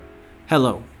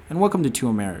Hello, and welcome to Two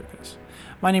Americas.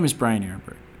 My name is Brian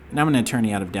Ehrenberg, and I'm an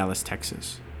attorney out of Dallas,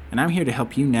 Texas, and I'm here to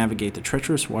help you navigate the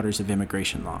treacherous waters of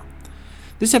immigration law.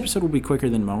 This episode will be quicker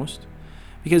than most,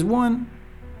 because one,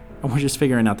 we're just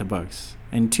figuring out the bugs,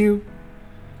 and two,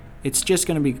 it's just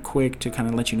going to be quick to kind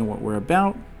of let you know what we're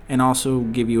about, and also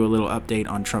give you a little update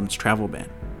on Trump's travel ban.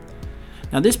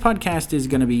 Now, this podcast is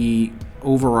going to be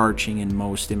overarching in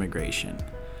most immigration.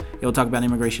 It'll talk about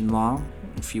immigration law,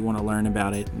 if you want to learn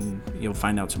about it, and you'll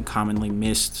find out some commonly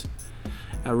missed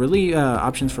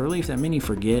options for relief that many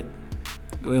forget.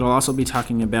 It'll also be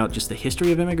talking about just the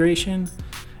history of immigration.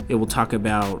 It will talk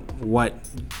about what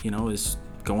is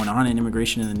going on in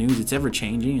immigration in the news. It's ever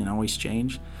changing and always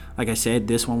changed. Like I said,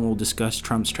 this one will discuss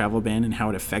Trump's travel ban and how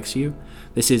it affects you.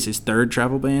 This is his third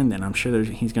travel ban, and I'm sure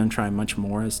he's going to try much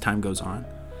more as time goes on.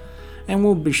 And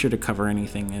we'll be sure to cover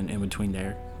anything in between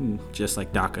there, just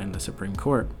like DACA and the Supreme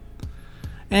Court.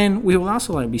 And we will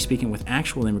also be speaking with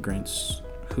actual immigrants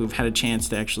who've had a chance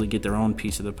to actually get their own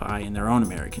piece of the pie in their own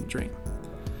American dream.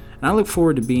 And I look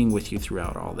forward to being with you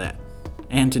throughout all that,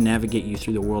 and to navigate you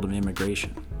through the world of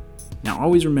immigration. Now,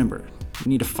 always remember, you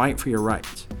need to fight for your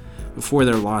rights before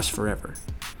they're lost forever.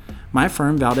 My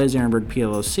firm, Valdez Ehrenberg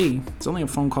PLLC, is only a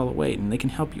phone call away, and they can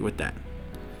help you with that.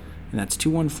 And that's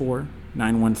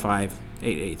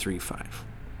 214-915-8835.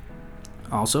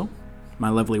 Also, my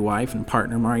lovely wife and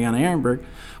partner, Mariana Ehrenberg,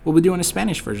 will be doing a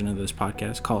Spanish version of this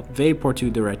podcast called Ve por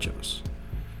tu derechos.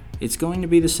 It's going to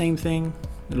be the same thing.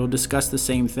 It'll discuss the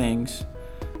same things,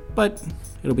 but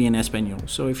it'll be in Espanol.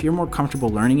 So if you're more comfortable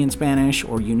learning in Spanish,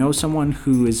 or you know someone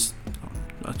who is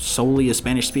solely a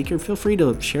Spanish speaker, feel free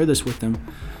to share this with them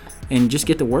and just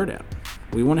get the word out.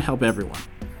 We want to help everyone.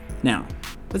 Now,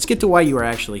 let's get to why you are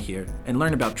actually here and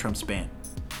learn about Trump's ban.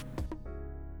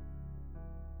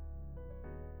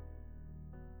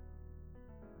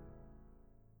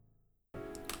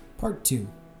 Part 2.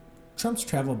 Trump's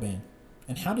travel ban,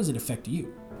 and how does it affect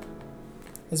you?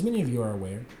 As many of you are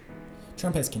aware,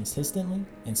 Trump has consistently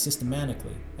and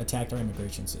systematically attacked our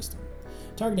immigration system,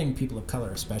 targeting people of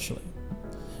color especially.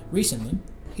 Recently,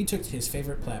 he took to his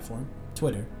favorite platform,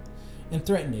 Twitter, and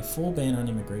threatened a full ban on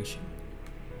immigration.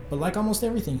 But like almost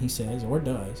everything he says or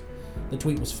does, the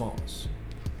tweet was false.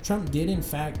 Trump did in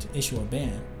fact issue a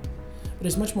ban, but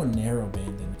it's much more narrow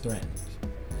ban than threatened.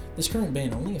 This current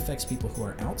ban only affects people who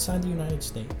are outside the United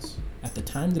States at the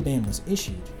time the ban was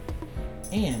issued,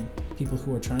 and people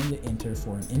who are trying to enter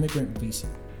for an immigrant visa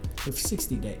for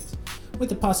 60 days, with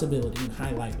the possibility and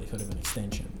high likelihood of an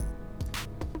extension.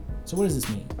 So what does this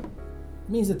mean? It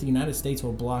means that the United States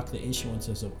will block the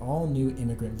issuances of all new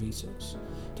immigrant visas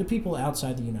to people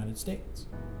outside the United States.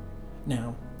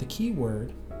 Now, the key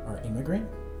word are immigrant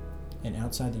and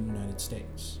outside the United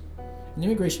States. In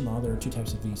immigration law, there are two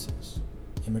types of visas: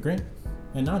 immigrant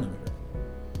and non-immigrant.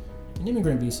 An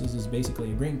immigrant visa is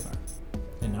basically a green card,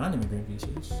 and non-immigrant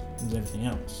visas is everything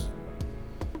else.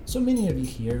 So many of you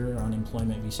here on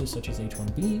employment visas such as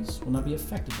H-1Bs will not be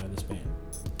affected by this ban,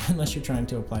 unless you're trying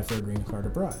to apply for a green card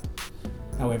abroad.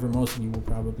 However, most of you will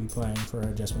probably be applying for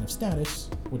adjustment of status,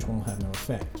 which will have no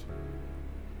effect.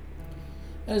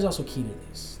 That is also key to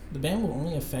this. The ban will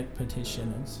only affect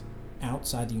petitioners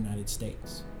outside the United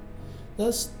States.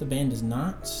 Thus, the ban does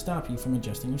not stop you from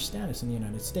adjusting your status in the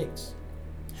United States.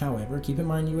 However, keep in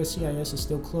mind USCIS is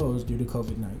still closed due to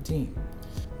COVID-19.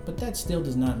 But that still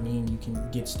does not mean you can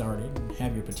get started and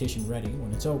have your petition ready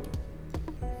when it's open.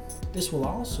 This will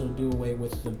also do away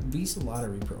with the visa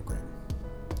lottery program,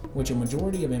 which a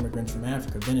majority of immigrants from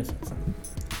Africa benefit from.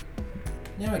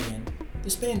 Now again,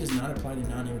 this ban does not apply to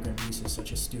non-immigrant visas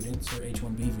such as students or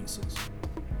H-1B visas.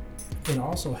 It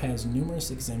also has numerous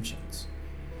exemptions.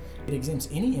 It exempts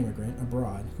any immigrant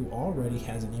abroad who already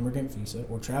has an immigrant visa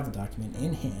or travel document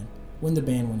in hand when the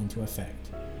ban went into effect.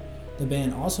 The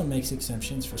ban also makes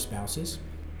exemptions for spouses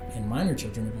and minor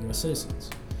children of U.S.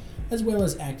 citizens, as well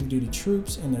as active duty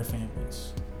troops and their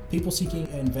families, people seeking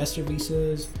investor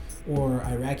visas, or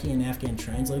Iraqi and Afghan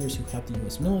translators who help the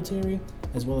U.S. military,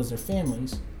 as well as their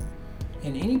families,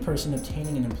 and any person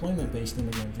obtaining an employment-based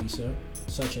immigrant visa,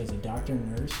 such as a doctor,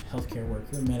 nurse, healthcare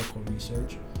worker, medical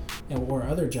research, or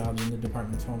other jobs in the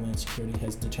Department of Homeland Security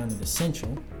has determined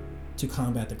essential to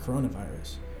combat the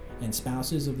coronavirus, and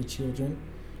spouses of the children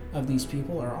of these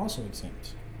people are also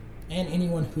exempt, and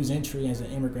anyone whose entry as an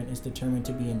immigrant is determined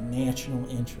to be in national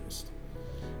interest,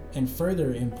 and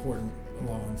further important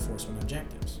law enforcement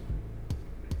objectives.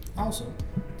 Also,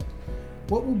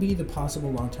 what will be the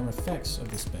possible long-term effects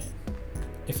of this ban,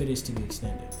 if it is to be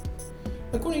extended?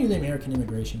 According to the American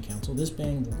Immigration Council, this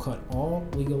ban will cut all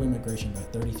legal immigration by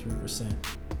 33%.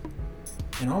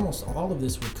 And almost all of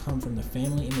this would come from the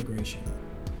family immigration,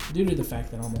 due to the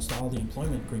fact that almost all the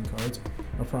employment green cards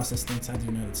are processed inside the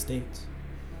United States.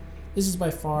 This is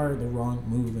by far the wrong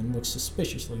move and looks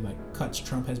suspiciously like cuts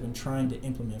Trump has been trying to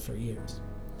implement for years,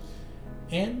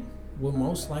 and will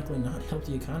most likely not help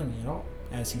the economy at all,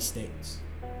 as he states.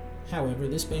 However,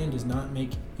 this ban does not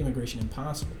make immigration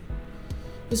impossible.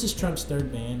 This is Trump's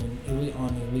third ban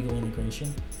on illegal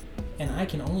immigration, and I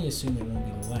can only assume it won't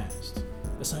be the last.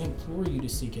 Thus, I implore you to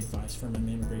seek advice from an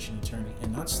immigration attorney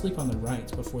and not sleep on the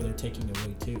rights before they're taken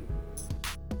away too.